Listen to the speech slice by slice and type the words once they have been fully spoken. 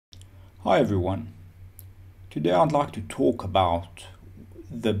Hi everyone. Today I'd like to talk about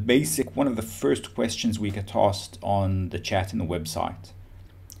one of the first questions we get asked on the chat in the website.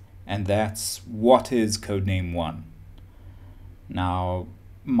 And that's, what is Codename One? Now,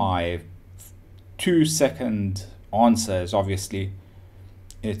 my 2-second answer is obviously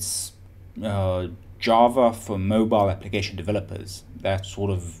it's Java for mobile application developers. That's sort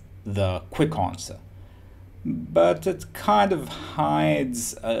of the quick answer. But it kind of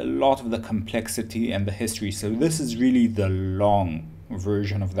hides a lot of the complexity and the history. So this is really the long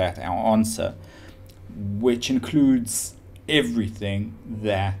version of that answer, which includes everything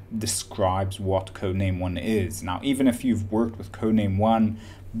that describes what Codename One is. Now, even if you've worked with Codename One,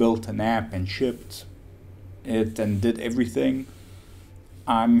 built an app and shipped it and did everything,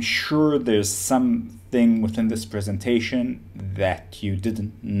 I'm sure there's something within this presentation that you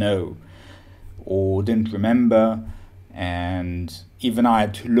didn't know or didn't remember, and even I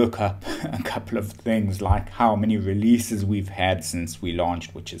had to look up a couple of things like how many releases we've had since we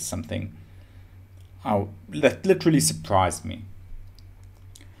launched, which is something that literally surprised me.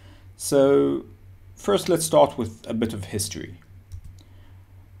 So first, let's start with a bit of history.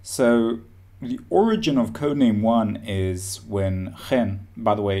 So the origin of Codename One is when Chen,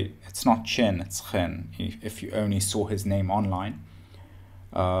 by the way, it's not Chen, it's Chen, if you only saw his name online,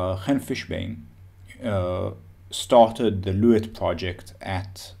 Chen Fishbane, started the Luit project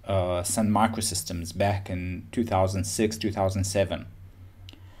at Sun Microsystems back in 2006-2007.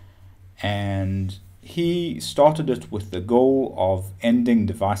 And he started it with the goal of ending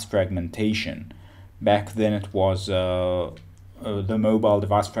device fragmentation. Back then it was the mobile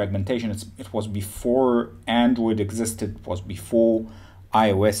device fragmentation. It was before Android existed, it was before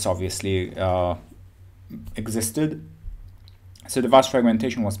iOS obviously existed. So device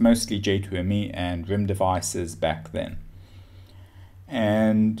fragmentation was mostly J2ME and RIM devices back then.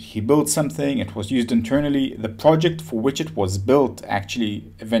 And he built something, it was used internally. The project for which it was built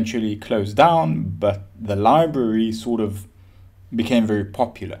actually eventually closed down, but the library sort of became very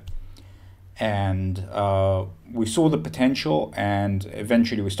popular. And we saw the potential, and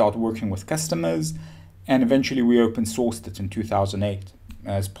eventually we started working with customers, and eventually we open sourced it in 2008.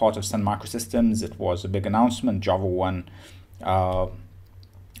 As part of Sun Microsystems, it was a big announcement, Java 1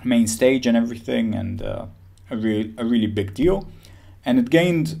 main stage and everything, and a really big deal, and it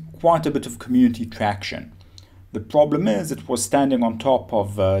gained quite a bit of community traction. The problem is it was standing on top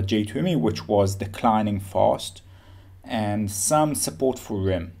of J2ME, which was declining fast, and some support for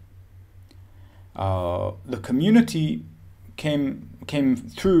RIM. The community came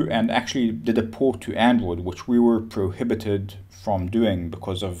through and actually did a port to Android, which we were prohibited from doing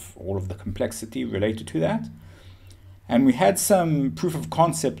because of all of the complexity related to that. And we had some proof of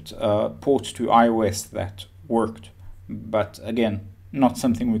concept ports to iOS that worked, but again, not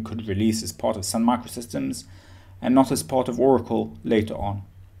something we could release as part of Sun Microsystems and not as part of Oracle later on.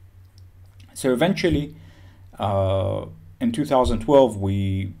 So eventually, in 2012,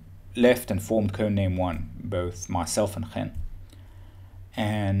 we left and formed Codename One, both myself and Chen.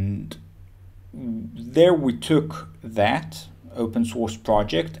 And there we took that open source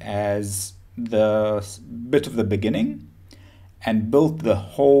project as the bit of the beginning and built the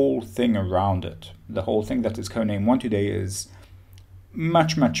whole thing around it. The whole thing that is Codename One today is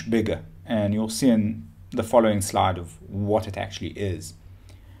much, much bigger, and you'll see in the following slide of what it actually is.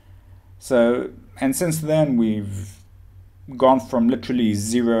 So, and since then we've gone from literally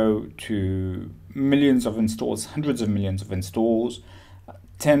 0 to millions of installs, hundreds of millions of installs,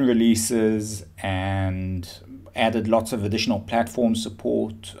 10 releases, and added lots of additional platform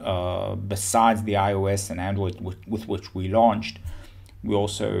support besides the iOS and Android with which we launched. We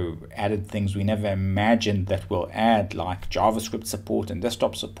also added things we never imagined that we'll add, like JavaScript support and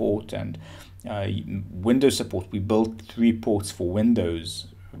desktop support and Windows support. We built 3 ports for Windows.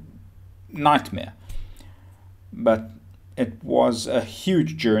 Nightmare. But it was a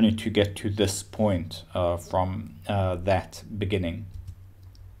huge journey to get to this point from that beginning.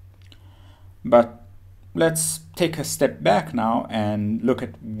 But let's take a step back now and look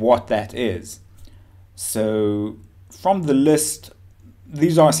at what that is. So from the list,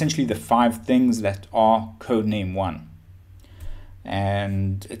 these are essentially the 5 things that are Codename One.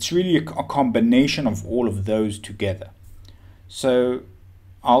 And it's really a combination of all of those together. So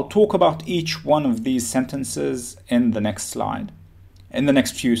I'll talk about each one of these sentences in the next slide, in the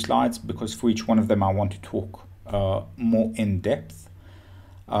next few slides, because for each one of them I want to talk more in depth.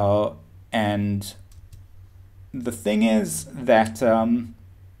 And the thing is that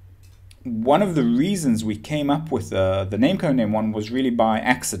one of the reasons we came up with the name Codename One was really by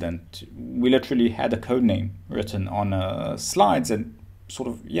accident. We literally had a code name written on slides and sort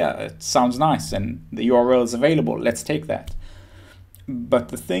of, yeah, it sounds nice and the URL is available, let's take that. But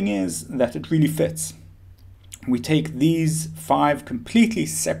the thing is that it really fits. We take these 5 completely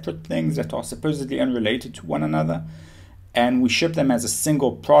separate things that are supposedly unrelated to one another, and we ship them as a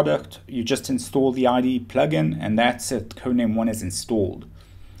single product. You just install the IDE plugin and that's it. Codename One is installed.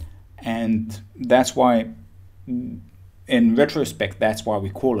 And that's why, in retrospect, that's why we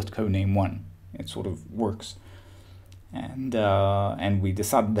call it Codename One. It sort of works. And we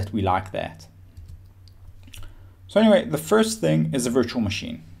decided that we like that. So anyway, the first thing is a virtual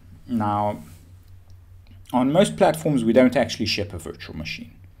machine. Now, on most platforms, we don't actually ship a virtual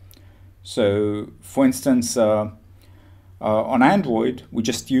machine. So, for instance, on Android, we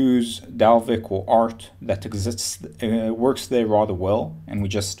just use Dalvik or Art that exists, works there rather well, and we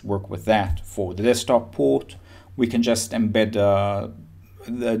just work with that. For the desktop port, we can just embed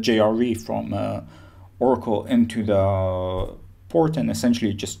the JRE from Oracle into the port and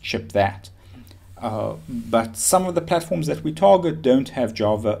essentially just ship that. But some of the platforms that we target don't have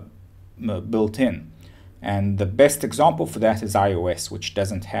Java built in. And the best example for that is iOS, which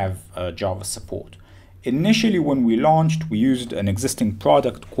doesn't have Java support. Initially, when we launched, we used an existing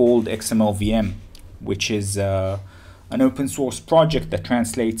product called XMLVM, which is an open source project that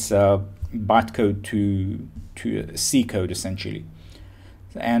translates bytecode to C code, essentially.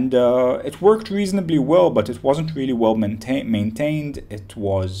 And it worked reasonably well, but it wasn't really well maintained. It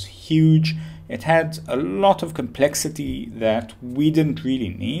was huge. It had a lot of complexity that we didn't really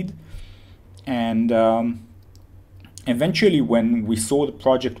need. And eventually, when we saw the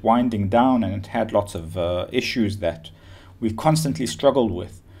project winding down and it had lots of issues that we constantly struggled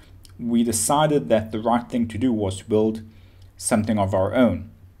with, we decided that the right thing to do was to build something of our own.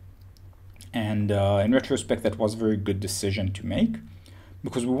 And in retrospect, that was a very good decision to make,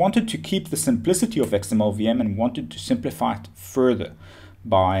 because we wanted to keep the simplicity of XMLVM and wanted to simplify it further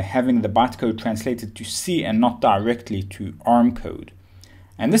by having the bytecode translated to C and not directly to ARM code.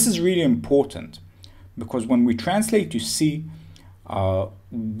 And this is really important, because when we translate to C,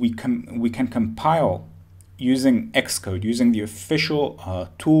 we can compile using Xcode, using the official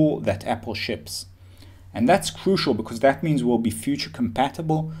tool that Apple ships. And that's crucial, because that means we'll be future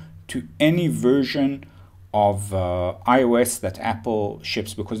compatible to any version of iOS that Apple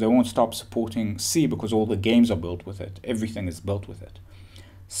ships, because they won't stop supporting C because all the games are built with it. Everything is built with it.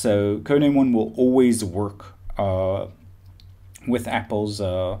 So Codename One will always work with Apple's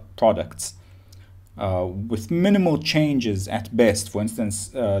products with minimal changes at best. For instance,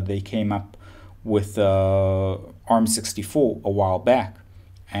 they came up with ARM64 a while back,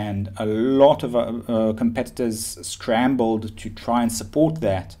 and a lot of competitors scrambled to try and support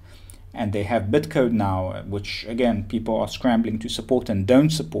that, and they have bitcode now, which again people are scrambling to support and don't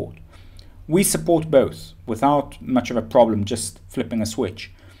support. We support both without much of a problem, just flipping a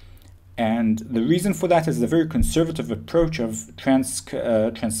switch. And the reason for that is the very conservative approach of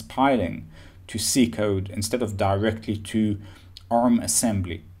transpiling to C code instead of directly to ARM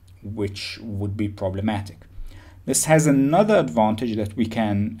assembly, which would be problematic. This has another advantage, that we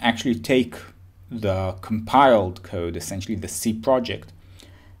can actually take the compiled code, essentially the C project,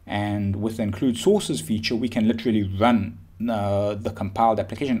 and with the include sources feature, we can literally run the compiled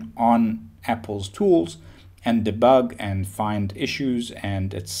application on Apple's tools and debug and find issues,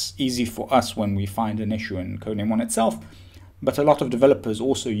 and it's easy for us when we find an issue in Codename One itself, but a lot of developers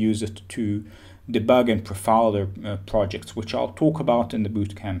also use it to debug and profile their projects, which I'll talk about in the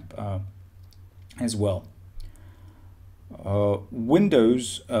bootcamp as well.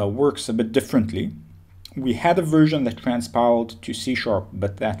 Windows works a bit differently. We had a version that transpiled to C#,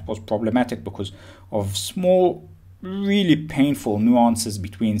 but that was problematic because of small, really painful nuances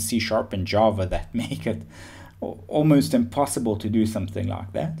between C# and Java that make it almost impossible to do something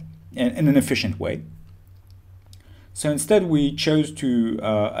like that in an efficient way. So instead we chose to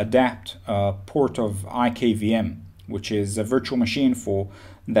adapt a port of IKVM, which is a virtual machine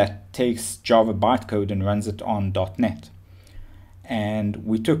that takes Java bytecode and runs it on .NET. And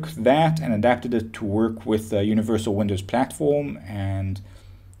we took that and adapted it to work with the Universal Windows Platform, and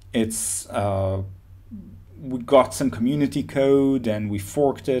it's we got some community code and we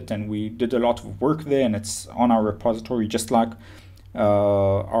forked it and we did a lot of work there, and it's on our repository, just like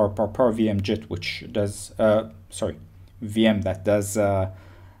our VM JIT, which does VM that does the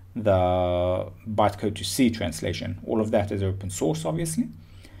bytecode to C translation. All of that is open source, obviously,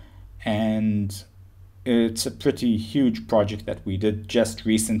 and it's a pretty huge project that we did just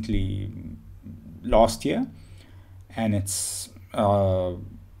recently last year, and it's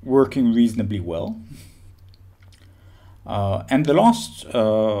working reasonably well. And the last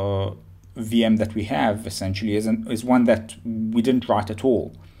VM that we have essentially is one that we didn't write at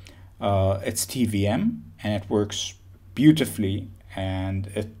all. It's TVM, and it works beautifully, and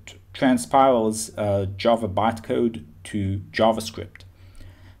it transpiles Java bytecode to JavaScript.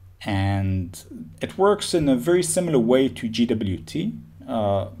 And it works in a very similar way to GWT,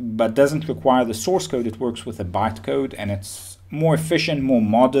 but doesn't require the source code. It works with a bytecode, and it's more efficient, more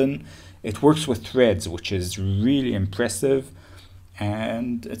modern. It works with threads, which is really impressive,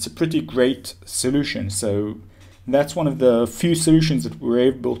 and it's a pretty great solution. So that's one of the few solutions that we're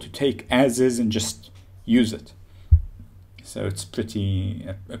able to take as is and just use it. So it's a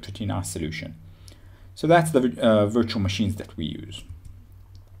pretty nice solution. So that's the virtual machines that we use.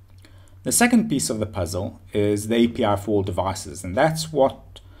 The second piece of the puzzle is the API for all devices, and that's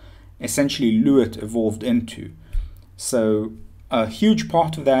what essentially Luit evolved into. So a huge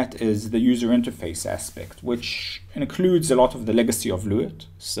part of that is the user interface aspect, which includes a lot of the legacy of Luit.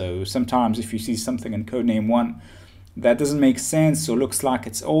 So sometimes if you see something in Codename One that doesn't make sense or looks like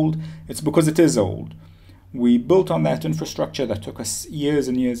it's old, it's because it is old. We built on that infrastructure that took us years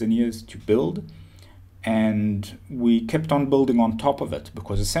and years and years to build, and we kept on building on top of it,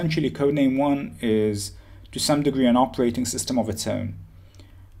 because essentially Codename One is to some degree an operating system of its own,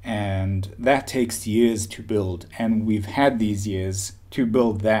 and that takes years to build, and we've had these years to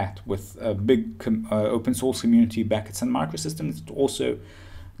build that with a big open source community back at Sun Microsystems that also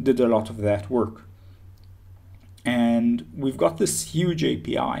did a lot of that work. And we've got this huge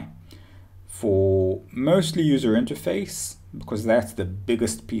API for mostly user interface, because that's the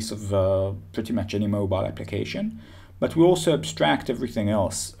biggest piece of pretty much any mobile application. But we also abstract everything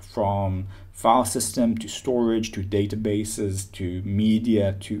else, from file system to storage to databases to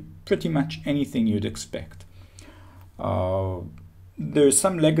media to pretty much anything you'd expect. There's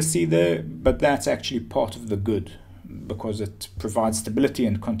some legacy there, but that's actually part of the good, because it provides stability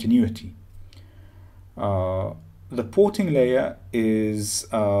and continuity. The porting layer is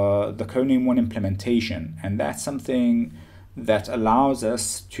the Codename One implementation, and that's something that allows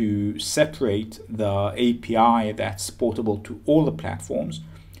us to separate the API that's portable to all the platforms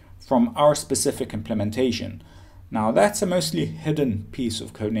from our specific implementation. Now that's a mostly hidden piece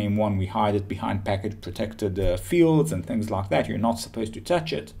of Codename One. We hide it behind package protected fields and things like that. You're not supposed to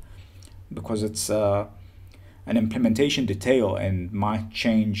touch it because it's an implementation detail and might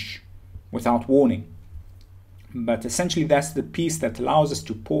change without warning. But essentially that's the piece that allows us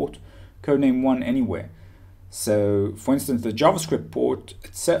to port Codename One anywhere. So for instance, the JavaScript port,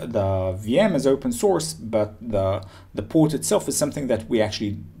 the VM is open source, but the port itself is something that we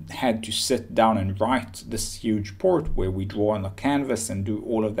actually had to sit down and write this huge port where we draw on the canvas and do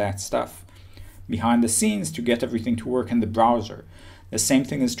all of that stuff behind the scenes to get everything to work in the browser. The same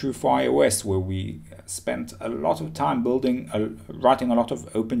thing is true for iOS, where we spent a lot of time writing a lot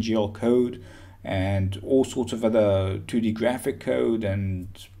of OpenGL code and all sorts of other 2D graphic code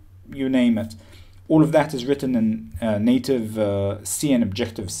and you name it. All of that is written in native C and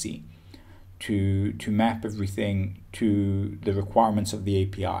Objective-C to map everything to the requirements of the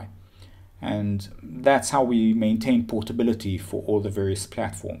API. And that's how we maintain portability for all the various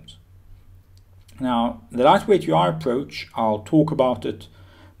platforms. Now, the lightweight UI approach, I'll talk about it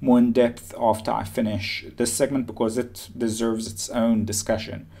more in depth after I finish this segment, because it deserves its own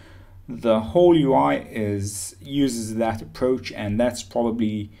discussion. The whole UI uses that approach, and that's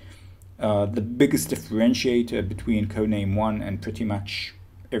probably the biggest differentiator between Codename One and pretty much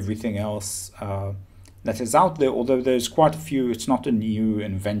everything else that is out there. Although there's quite a few, it's not a new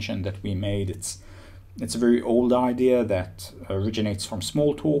invention that we made. It's a very old idea that originates from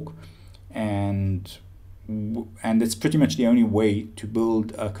Smalltalk, and it's pretty much the only way to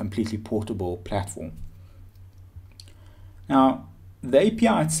build a completely portable platform. Now, the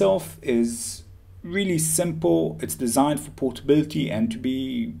API itself is really simple. It's designed for portability and to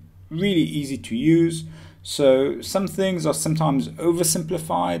be really easy to use. So some things are sometimes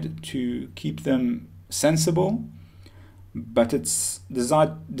oversimplified to keep them sensible, but it's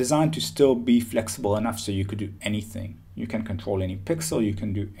designed to still be flexible enough so you could do anything. You can control any pixel, you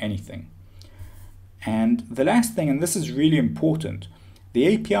can do anything. And the last thing, and this is really important,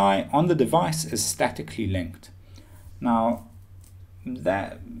 the API on the device is statically linked. Now,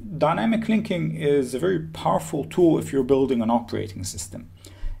 that dynamic linking is a very powerful tool if you're building an operating system.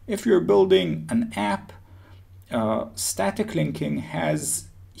 If you're building an app, static linking has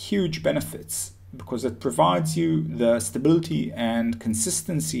huge benefits because it provides you the stability and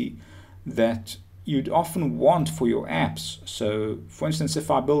consistency that you'd often want for your apps. So, for instance, if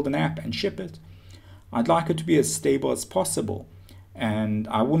I build an app and ship it, I'd like it to be as stable as possible, and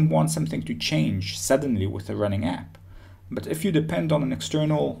I wouldn't want something to change suddenly with a running app. But if you depend on an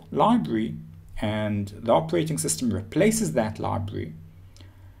external library and the operating system replaces that library,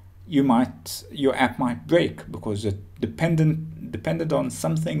 your app might break because it depended on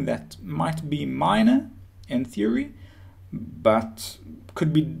something that might be minor in theory, but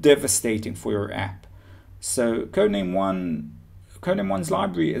could be devastating for your app. So Codename One's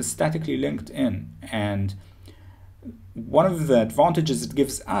library is statically linked in, and one of the advantages it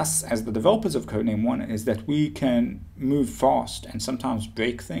gives us as the developers of Codename One is that we can move fast and sometimes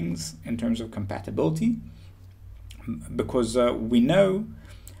break things in terms of compatibility, because we know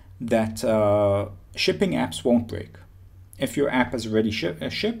that shipping apps won't break. If your app is already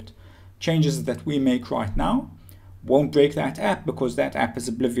shipped, changes that we make right now won't break that app, because that app is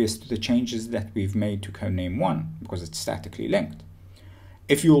oblivious to the changes that we've made to Codename One, because it's statically linked.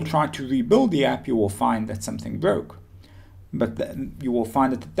 If you will try to rebuild the app, you will find that something broke. But you will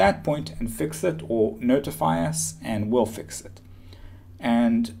find it at that point and fix it, or notify us and we'll fix it.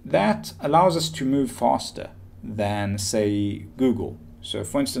 And that allows us to move faster than, say, Google. So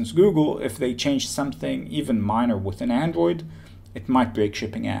for instance, Google, if they change something even minor within Android, it might break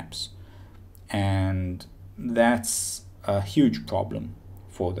shipping apps. And that's a huge problem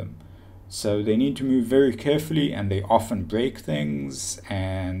for them. So they need to move very carefully, and they often break things,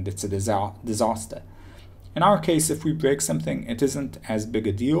 and it's a disaster. In our case, if we break something, it isn't as big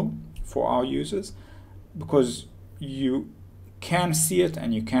a deal for our users, because you can see it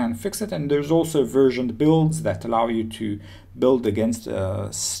and you can fix it. And there's also versioned builds that allow you to build against a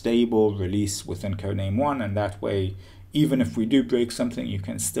stable release within Codename One, and that way, even if we do break something, you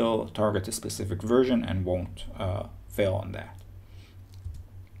can still target a specific version and won't fail on that.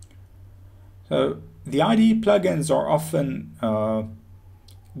 So the IDE plugins are often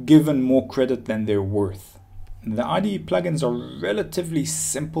given more credit than they're worth. The IDE plugins are relatively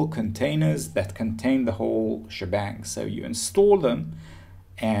simple containers that contain the whole shebang. So you install them,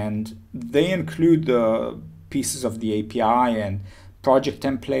 and they include the pieces of the API and project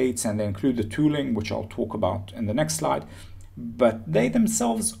templates, and they include the tooling, which I'll talk about in the next slide. But they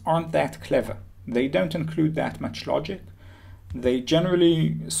themselves aren't that clever. They don't include that much logic. They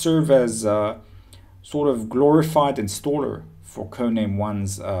generally serve as a sort of glorified installer for Codename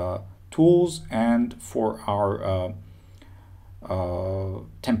One's tools and for our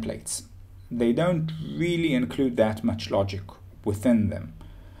templates. They don't really include that much logic within them,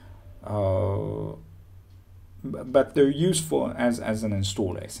 but they're useful as an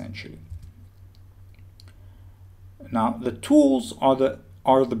installer essentially. Now the tools are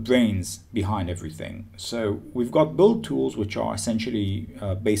the brains behind everything. So we've got build tools, which are essentially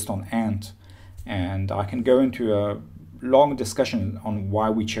based on Ant, and I can go into a long discussion on why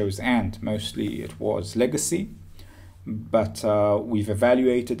we chose Ant. Mostly it was legacy, but we've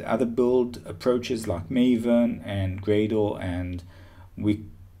evaluated other build approaches like Maven and Gradle, and we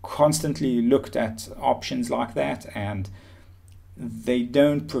constantly looked at options like that, and they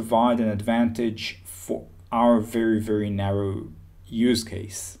don't provide an advantage for our very, very narrow use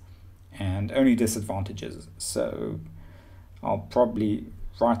case, and only disadvantages. So I'll probably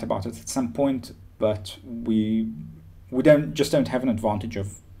write about it at some point, but we don't have an advantage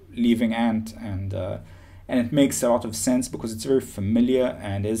of leaving Ant, and it makes a lot of sense because it's very familiar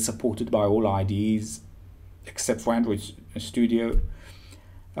and is supported by all IDEs except for Android Studio.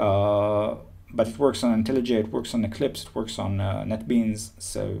 But it works on IntelliJ, it works on Eclipse, it works on NetBeans,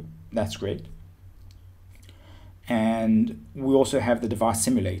 so that's great. And we also have the device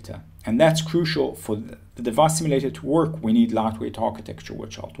simulator, and that's crucial. For the device simulator to work, we need lightweight architecture,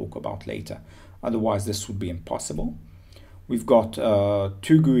 which I'll talk about later. Otherwise, this would be impossible. We've got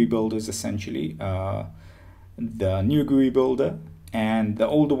two GUI builders essentially, the new GUI builder and the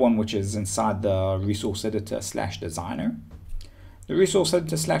older one, which is inside the resource editor / designer. The resource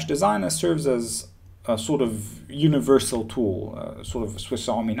editor / designer serves as a sort of universal tool, sort of a Swiss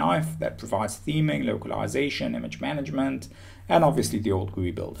Army knife that provides theming, localization, image management, and obviously the old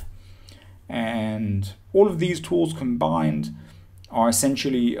GUI builder. And all of these tools combined are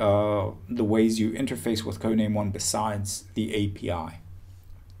essentially the ways you interface with Codename One besides the API.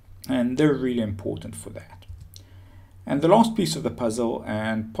 And they're really important for that. And the last piece of the puzzle,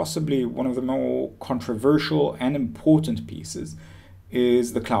 and possibly one of the more controversial and important pieces,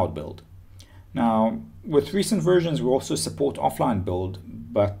 is the cloud build. Now, with recent versions, we also support offline build,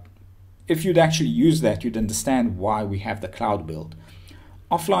 but if you'd actually use that, you'd understand why we have the cloud build.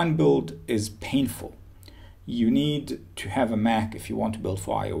 Offline build is painful. You need to have a Mac if you want to build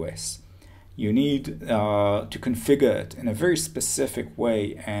for iOS. You need to configure it in a very specific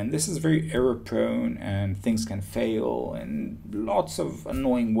way, and this is very error prone, and things can fail in lots of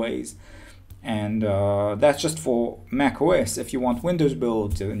annoying ways. And that's just for Mac OS. If you want Windows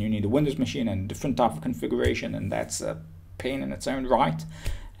builds, then you need a Windows machine and different type of configuration, and that's a pain in its own right.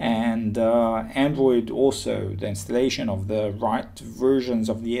 And Android also, the installation of the right versions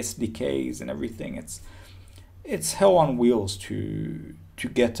of the SDKs and everything, it's hell on wheels to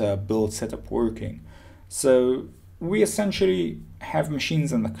get a build setup working. So we essentially have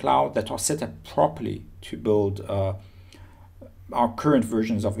machines in the cloud that are set up properly to build our current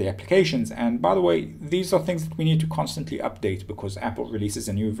versions of the applications. And by the way, these are things that we need to constantly update because Apple releases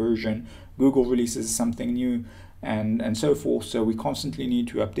a new version, Google releases something new, and so forth. So we constantly need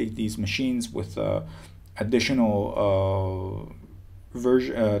to update these machines with additional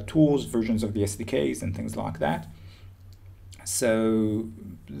tools, versions of the SDKs and things like that. So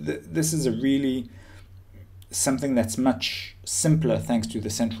this is a really something that's much simpler thanks to the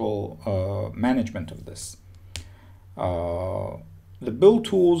central management of this. The build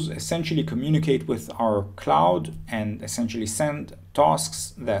tools essentially communicate with our cloud and essentially send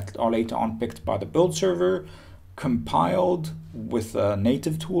tasks that are later on picked by the build server, compiled with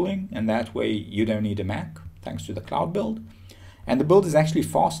native tooling, and that way you don't need a Mac thanks to the cloud build. And the build is actually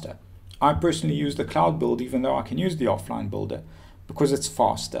faster. I personally use the cloud build even though I can use the offline builder because it's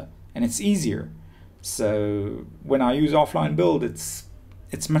faster and it's easier. So when I use offline build, it's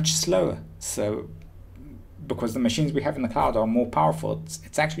much slower. So because the machines we have in the cloud are more powerful,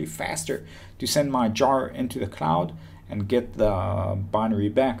 it's actually faster to send my jar into the cloud and get the binary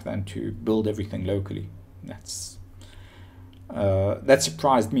back than to build everything locally. That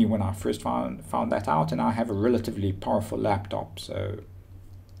surprised me when I first found that out, and I have a relatively powerful laptop, so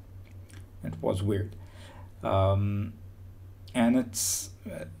it was weird. And it's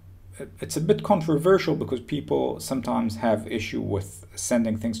a bit controversial because people sometimes have issue with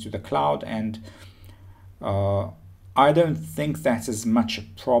sending things to the cloud, and I don't think that's as much a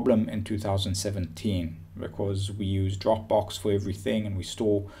problem in 2017 because we use Dropbox for everything and we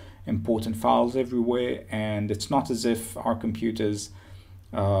store important files everywhere, and it's not as if our computers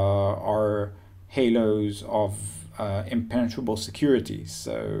are halos of impenetrable security.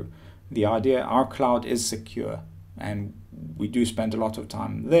 So the idea, our cloud is secure and we do spend a lot of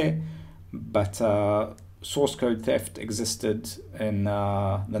time there, but source code theft existed in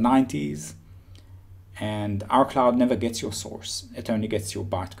the 90s, and our cloud never gets your source, it only gets your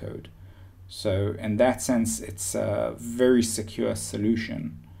bytecode. So in that sense, it's a very secure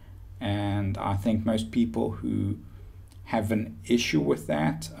solution. And I think most people who have an issue with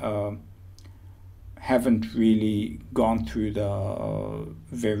that haven't really gone through the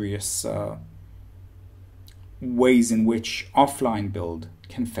various ways in which offline build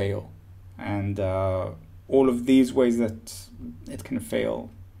can fail. And all of these ways that it can fail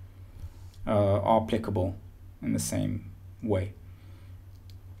are applicable in the same way.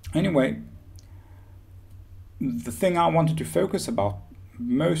 Anyway, the thing I wanted to focus about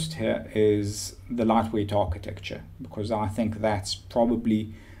most here is the lightweight architecture, because I think that's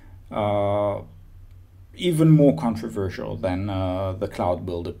probably even more controversial than the cloud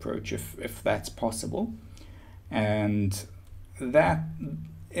build approach, if that's possible. And that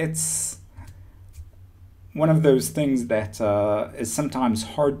it's one of those things that is sometimes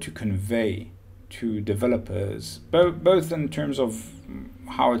hard to convey to developers, both in terms of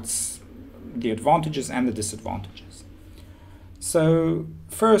how it's the advantages and the disadvantages. So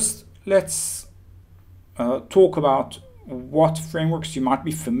first, let's talk about what frameworks you might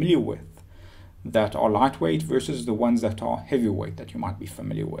be familiar with that are lightweight versus the ones that are heavyweight that you might be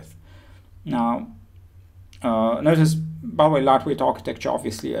familiar with. Now, notice, by the way, lightweight architecture,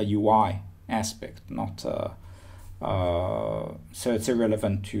 obviously a UI aspect, not so it's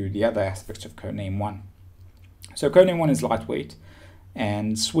irrelevant to the other aspects of Codename One. So Codename One is lightweight,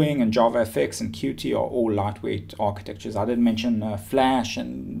 and Swing and JavaFX and Qt are all lightweight architectures. I didn't mention Flash,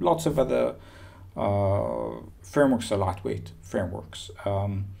 and lots of other frameworks are lightweight frameworks.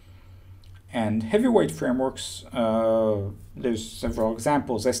 And heavyweight frameworks, there's several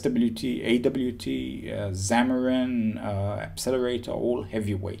examples: SWT, AWT, Xamarin, Accelerator, all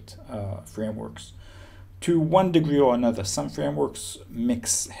heavyweight frameworks. To one degree or another, some frameworks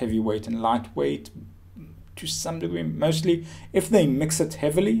mix heavyweight and lightweight to some degree. Mostly, if they mix it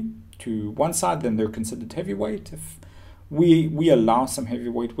heavily to one side, then they're considered heavyweight. If we allow some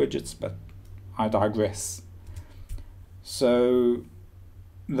heavyweight widgets, but I digress. So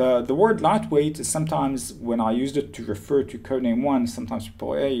the word lightweight is sometimes, when I used it to refer to Codename One, sometimes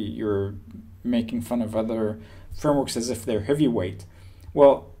people, hey, you're making fun of other frameworks as if they're heavyweight.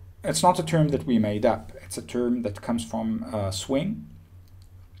 Well, it's not a term that we made up. It's a term that comes from Swing.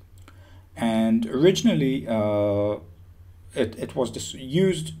 And originally, it was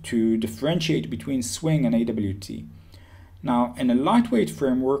used to differentiate between Swing and AWT. Now, in a lightweight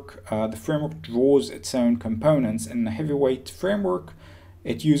framework, the framework draws its own components. In a heavyweight framework,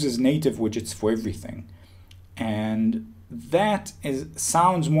 it uses native widgets for everything. And that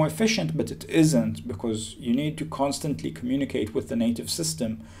sounds more efficient, but it isn't, because you need to constantly communicate with the native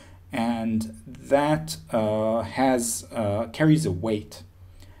system, and that carries a weight.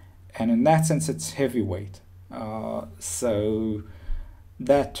 And in that sense, it's heavyweight. So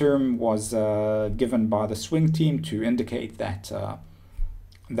that term was given by the Swing team to indicate that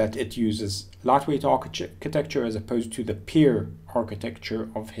that it uses lightweight architecture as opposed to the peer architecture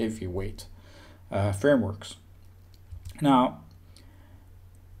of heavyweight frameworks. Now,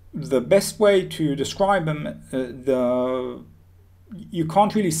 the best way to describe them, you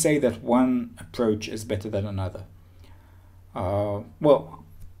can't really say that one approach is better than another. Well,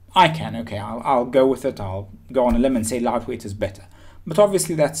 I can, okay, I'll go with it. I'll go on a limb and say lightweight is better. But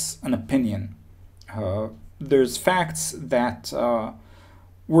obviously that's an opinion. There's facts that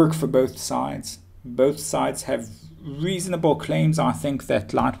work for both sides. Both sides have reasonable claims. I think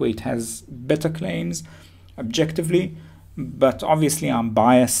that lightweight has better claims objectively, but obviously I'm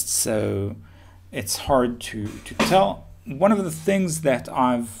biased, so it's hard to tell. One of the things that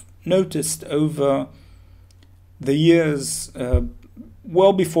I've noticed over the years,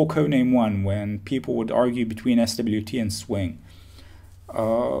 well before Codename One, when people would argue between SWT and Swing,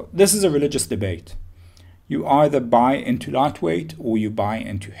 this is a religious debate. You either buy into lightweight or you buy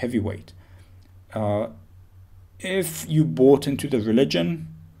into heavyweight. If you bought into the religion,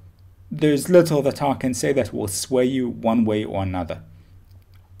 there's little that I can say that will sway you one way or another.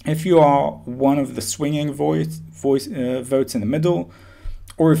 If you are one of the swinging votes in the middle,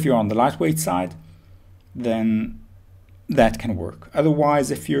 or if you're on the lightweight side, then that can work. Otherwise,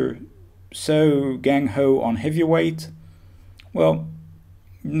 if you're so gang-ho on heavyweight, well,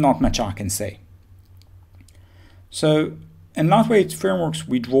 not much I can say. So in lightweight frameworks,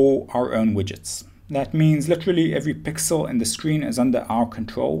 we draw our own widgets. That means literally every pixel in the screen is under our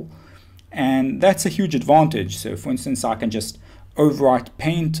control, and that's a huge advantage. So for instance, I can just overwrite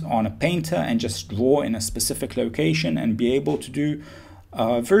paint on a painter and just draw in a specific location and be able to do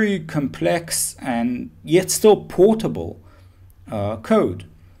very complex and yet still portable code.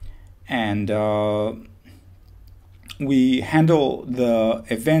 And we handle the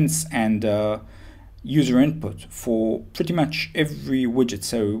events and user input for pretty much every widget.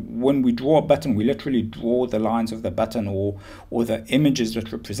 So when we draw a button, we literally draw the lines of the button or the images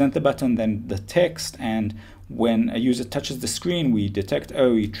that represent the button, then the text, and when a user touches the screen, we detect,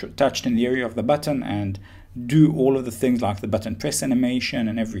 oh, he touched in the area of the button, and do all of the things like the button press animation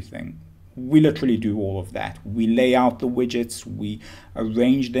and everything. We literally do all of that. We lay out the widgets, we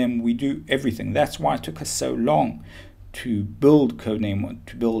arrange them, we do everything. That's why it took us so long to build Codename One,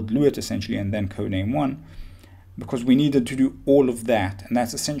 to build Luit essentially, and then Codename One, because we needed to do all of that, and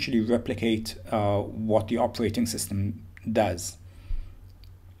that's essentially replicate what the operating system does.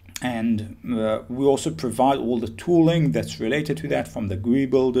 And we also provide all the tooling that's related to that, from the GUI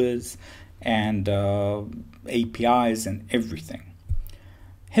builders and APIs and everything.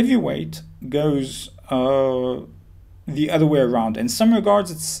 Heavyweight goes the other way around. In some regards,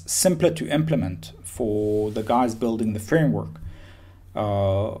 it's simpler to implement for the guys building the framework.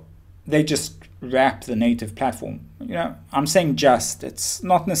 They just wrap the native platform. You know, I'm saying just, it's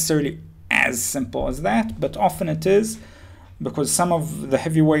not necessarily as simple as that, but often it is, because some of the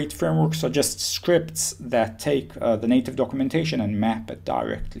heavyweight frameworks are just scripts that take the native documentation and map it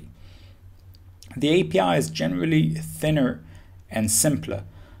directly. The API is generally thinner and simpler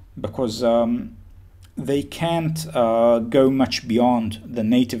because they can't go much beyond the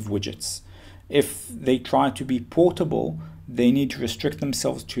native widgets. If they try to be portable, they need to restrict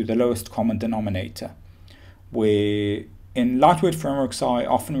themselves to the lowest common denominator, where in lightweight frameworks I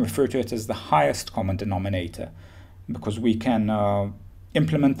often refer to it as the highest common denominator, because we can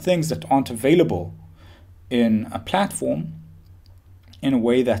implement things that aren't available in a platform in a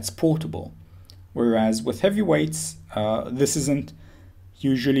way that's portable. Whereas with heavyweights, this isn't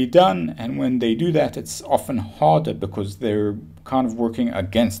usually done, and when they do that, it's often harder because they're kind of working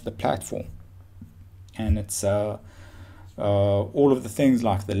against the platform. And it's all of the things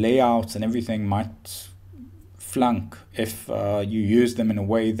like the layouts and everything might flunk if you use them in a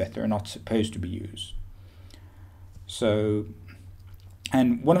way that they're not supposed to be used. So,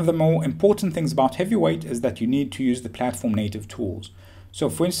 and one of the more important things about heavyweight is that you need to use the platform native tools. So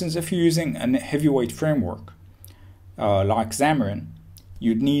for instance, if you're using a heavyweight framework like Xamarin,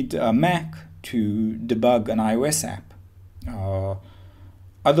 you'd need a Mac to debug an iOS app.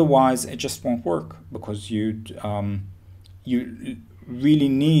 Otherwise, it just won't work, because you'd you really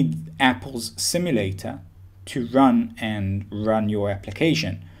need Apple's simulator to run your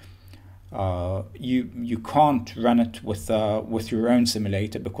application. You can't run it with your own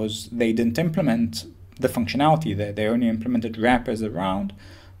simulator because they didn't implement the functionality there. They only implemented wrappers around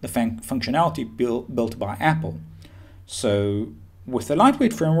the functionality built by Apple. So with the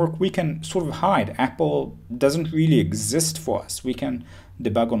lightweight framework, we can sort of hide. Apple doesn't really exist for us. We can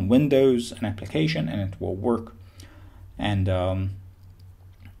debug on Windows an application and it will work. And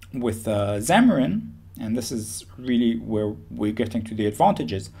with Xamarin, and this is really where we're getting to the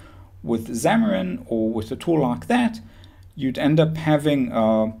advantages, with Xamarin or with a tool like that, you'd end up having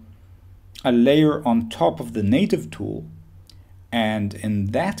a layer on top of the native tool, and in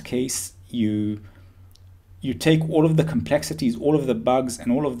that case you take all of the complexities, all of the bugs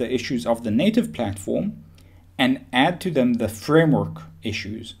and all of the issues of the native platform and add to them the framework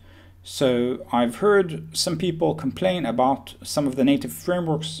issues. So I've heard some people complain about some of the native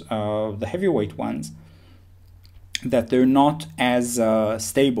frameworks, the heavyweight ones, that they're not as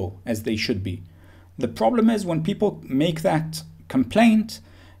stable as they should be. The problem is when people make that complaint,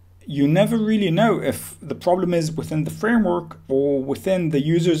 you never really know if the problem is within the framework or within the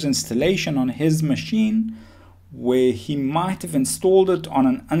user's installation on his machine, where he might have installed it on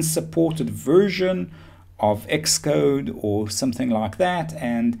an unsupported version of Xcode or something like that,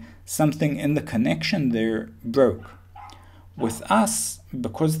 and something in the connection there broke. With us,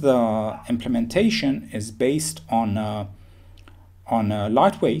 because the implementation is based on a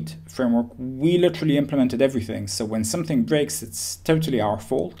lightweight framework, we literally implemented everything. So when something breaks, it's totally our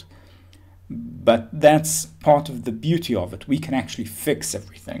fault. But that's part of the beauty of it. We can actually fix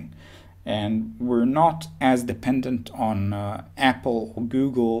everything. And we're not as dependent on Apple or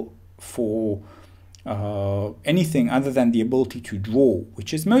Google for anything other than the ability to draw,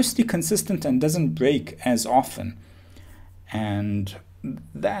 which is mostly consistent and doesn't break as often. And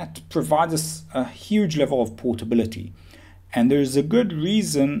that provides us a huge level of portability. And there's a good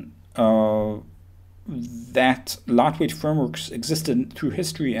reason that lightweight frameworks existed through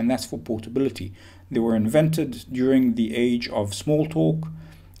history, and that's for portability. They were invented during the age of Smalltalk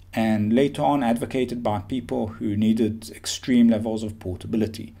and later on advocated by people who needed extreme levels of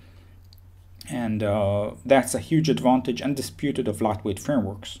portability. And that's a huge advantage, undisputed, of lightweight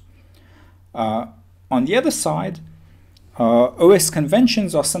frameworks. On the other side, OS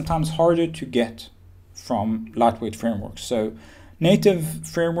conventions are sometimes harder to get from lightweight frameworks. So native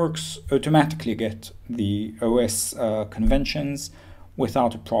frameworks automatically get the OS conventions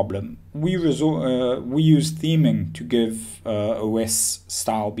without a problem. We use theming to give OS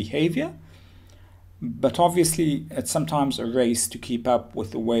style behavior, but obviously it's sometimes a race to keep up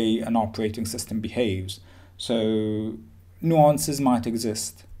with the way an operating system behaves. So nuances might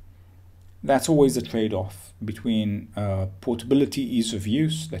exist. That's always a trade-off between portability, ease of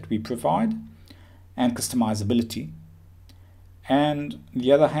use that we provide, and customizability. And on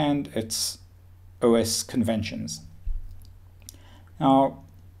the other hand, it's OS conventions. Now,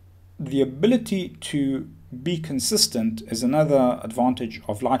 the ability to be consistent is another advantage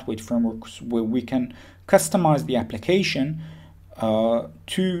of lightweight frameworks, where we can customize the application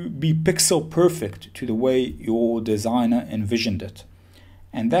to be pixel perfect to the way your designer envisioned it.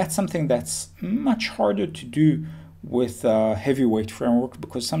 And that's something that's much harder to do with a heavyweight framework,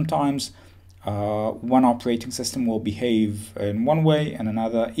 because sometimes one operating system will behave in one way and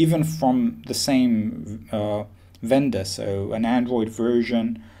another, even from the same vendor. So an Android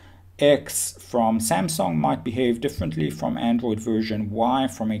version X from Samsung might behave differently from Android version Y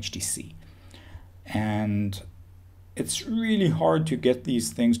from HTC. And it's really hard to get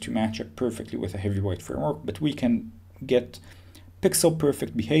these things to match up perfectly with a heavyweight framework, but we can get pixel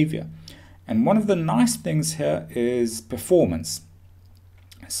perfect behavior. And one of the nice things here is performance.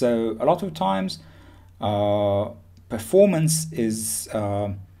 So a lot of times performance is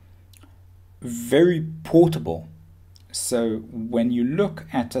very portable. So when you look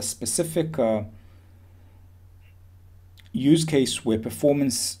at a specific use case where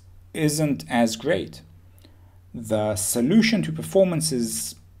performance isn't as great, the solution to performance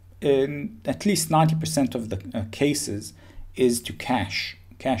is, in at least 90% of the cases, is to cache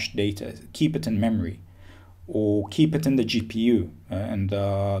data, keep it in memory, or keep it in the GPU and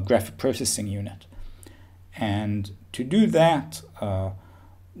the graphic processing unit. And to do that,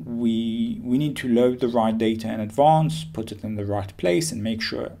 we need to load the right data in advance, put it in the right place, and make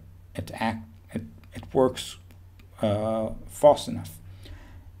sure it works fast enough.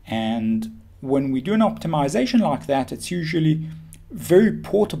 And when we do an optimization like that, it's usually very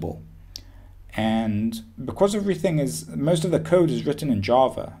portable. And because everything is, most of the code is written in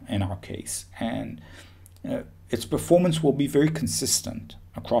Java in our case, and its performance will be very consistent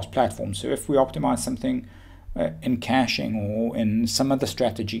across platforms. So if we optimize something in caching or in some other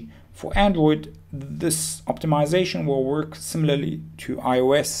strategy for Android, this optimization will work similarly to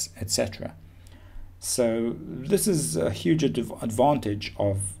iOS, etc. So this is a huge advantage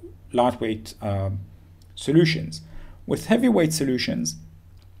of lightweight solutions. With heavyweight solutions,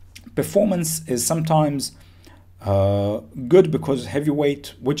 performance is sometimes good because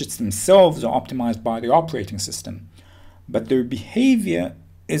heavyweight widgets themselves are optimized by the operating system, but their behavior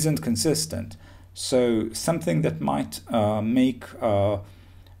isn't consistent. So something that might make a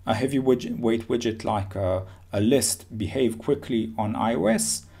heavyweight widget like a list behave quickly on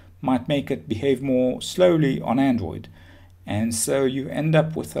iOS might make it behave more slowly on Android. And so you end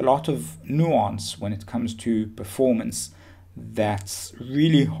up with a lot of nuance when it comes to performance that's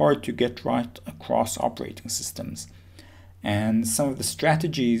really hard to get right across operating systems. And some of the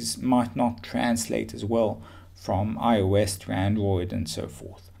strategies might not translate as well from iOS to Android and so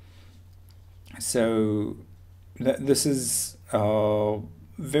forth. So this is a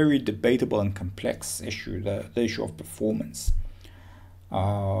very debatable and complex issue, the issue of performance.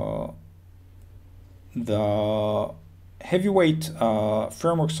 The heavyweight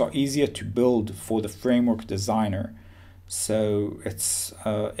frameworks are easier to build for the framework designer. So it's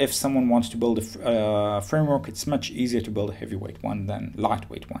if someone wants to build a framework, it's much easier to build a heavyweight one than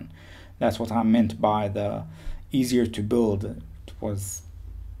lightweight one. That's what I meant by the easier to build. It was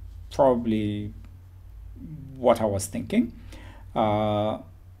probably what I was thinking. And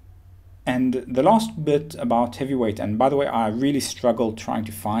the last bit about heavyweight, and by the way, I really struggled trying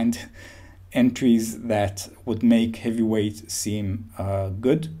to find entries that would make heavyweight seem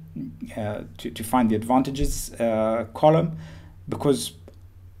good, to find the advantages column, because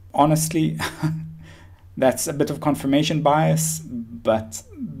honestly that's a bit of confirmation bias, but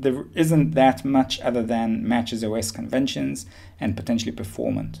there isn't that much other than matches OS conventions and potentially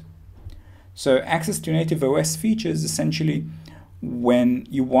performant. So access to native OS features, essentially when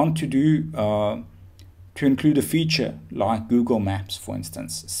you want to do to include a feature like Google Maps, for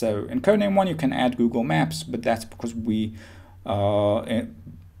instance. So in Codename One you can add Google Maps, but that's because we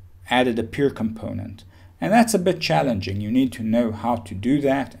added a peer component, and that's a bit challenging. You need to know how to do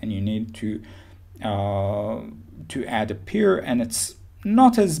that, and you need to add a peer, and it's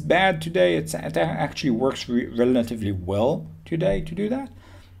not as bad today. It actually works relatively well today to do that,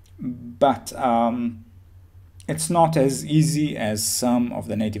 but it's not as easy as some of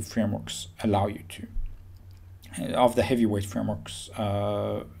the native frameworks allow you to, of the heavyweight frameworks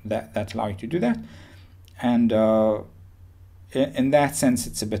that allow you to do that. And in that sense,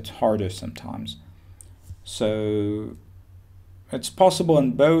 it's a bit harder sometimes. So it's possible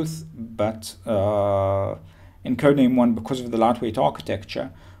in both, but in Codename One, because of the lightweight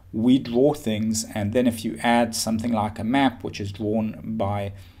architecture, we draw things, and then if you add something like a map, which is drawn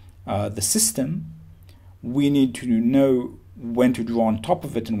by the system, we need to know when to draw on top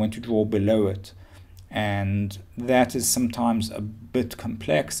of it and when to draw below it. And that is sometimes a bit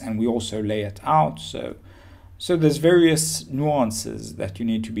complex, and we also lay it out. So there's various nuances that you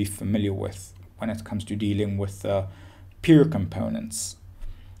need to be familiar with when it comes to dealing with peer components.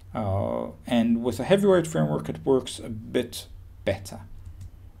 And with a heavyweight framework, it works a bit better.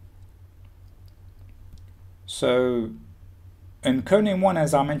 So in Codename One,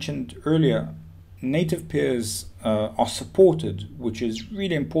 as I mentioned earlier, native peers are supported, which is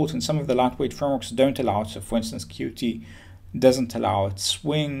really important. Some of the lightweight frameworks don't allow it. So for instance, Qt doesn't allow it.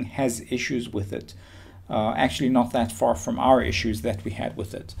 Swing has issues with it. Actually not that far from our issues that we had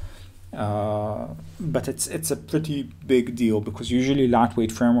with it. But it's a pretty big deal, because usually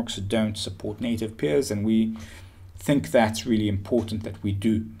lightweight frameworks don't support native peers, and we think that's really important that we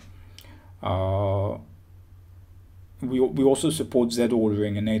do. We also support Z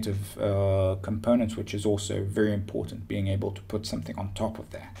ordering and native components, which is also very important, being able to put something on top of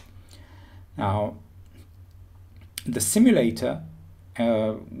that. Now, the simulator,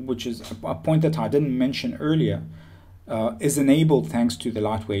 which is a point that I didn't mention earlier, is enabled thanks to the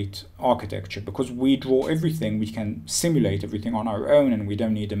lightweight architecture. Because we draw everything, we can simulate everything on our own, and we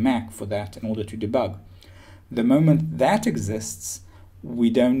don't need a Mac for that in order to debug. The moment that exists,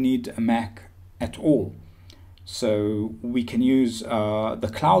 we don't need a Mac at all. So we can use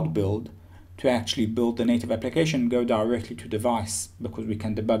the cloud build to actually build the native application and go directly to device, because we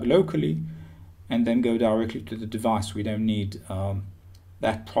can debug locally and then go directly to the device. We don't need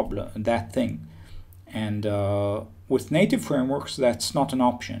that thing. And with native frameworks, that's not an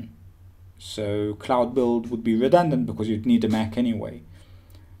option. So cloud build would be redundant because you'd need a Mac anyway.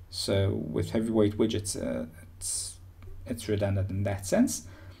 So with heavyweight widgets, it's redundant in that sense.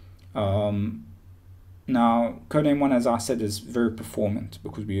 Now, Codename One, as I said, is very performant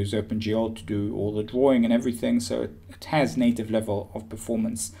because we use OpenGL to do all the drawing and everything, so it has native level of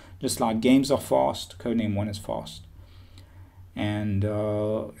performance. Just like games are fast, Codename One is fast. And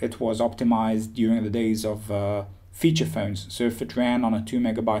it was optimized during the days of feature phones. So if it ran on a 2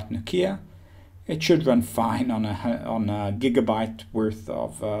 megabyte Nokia, it should run fine on a gigabyte worth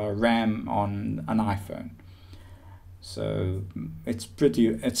of RAM on an iPhone. So it's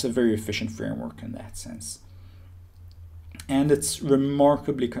a very efficient framework in that sense. And it's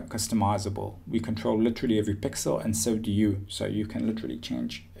remarkably customizable. We control literally every pixel, and so do you. So you can literally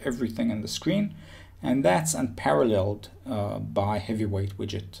change everything in the screen, and that's unparalleled by heavyweight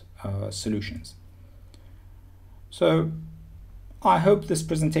widget solutions. So I hope this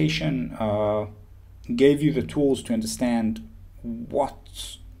presentation gave you the tools to understand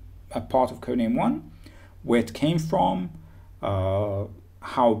what's a part of Codename One, where it came from,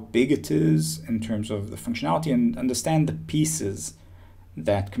 how big it is in terms of the functionality, and understand the pieces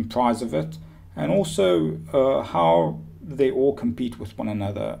that comprise of it, and also how they all compete with one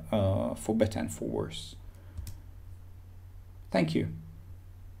another for better and for worse. Thank you.